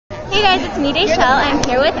Hey guys, it's me, Daechelle. I'm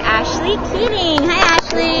here with Ashlee Keating. Hi,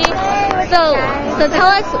 Ashlee. Hey, So tell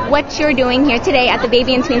us what you're doing here today at the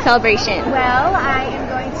Baby and Tween celebration. Well, I am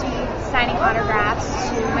going to be signing autographs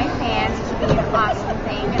to my fans, which will be an awesome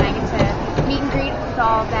thing, and I get to meet and greet with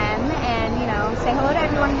all of them and, say hello to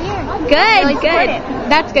everyone here. Good, really good.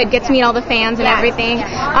 That's good. Get to meet all the fans and everything.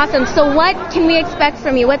 Yeah. Awesome. So what can we expect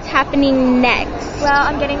from you? What's happening next? Well,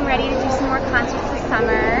 I'm getting ready to do some more concerts this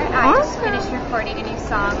summer. I just Awesome. finished recording a new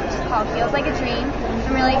song, which is called Feels Like a Dream.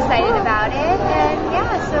 I'm really excited about it,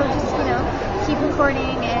 and so just, keep recording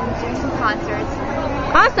and doing some concerts.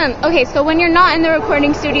 Awesome. Okay, so when you're not in the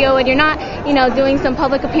recording studio and you're not, doing some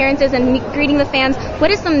public appearances and greeting the fans,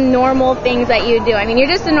 what are some normal things that you do? I mean, you're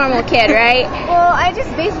just a normal kid, right? Well, I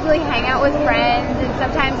just basically hang out with friends, and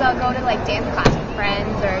sometimes I'll go to dance class with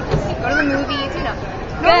friends or just go to the movies,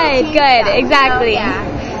 Good, stuff, exactly.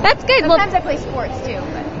 Yeah. That's good. Sometimes I play sports too,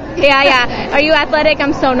 but Yeah. Are you athletic?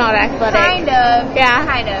 I'm so not athletic. kind of. Yeah.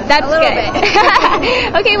 Kind of. That's a little good.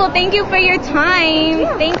 bit. Okay, well, thank you for your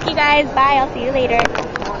time. Thank you guys. Bye. I'll see you later.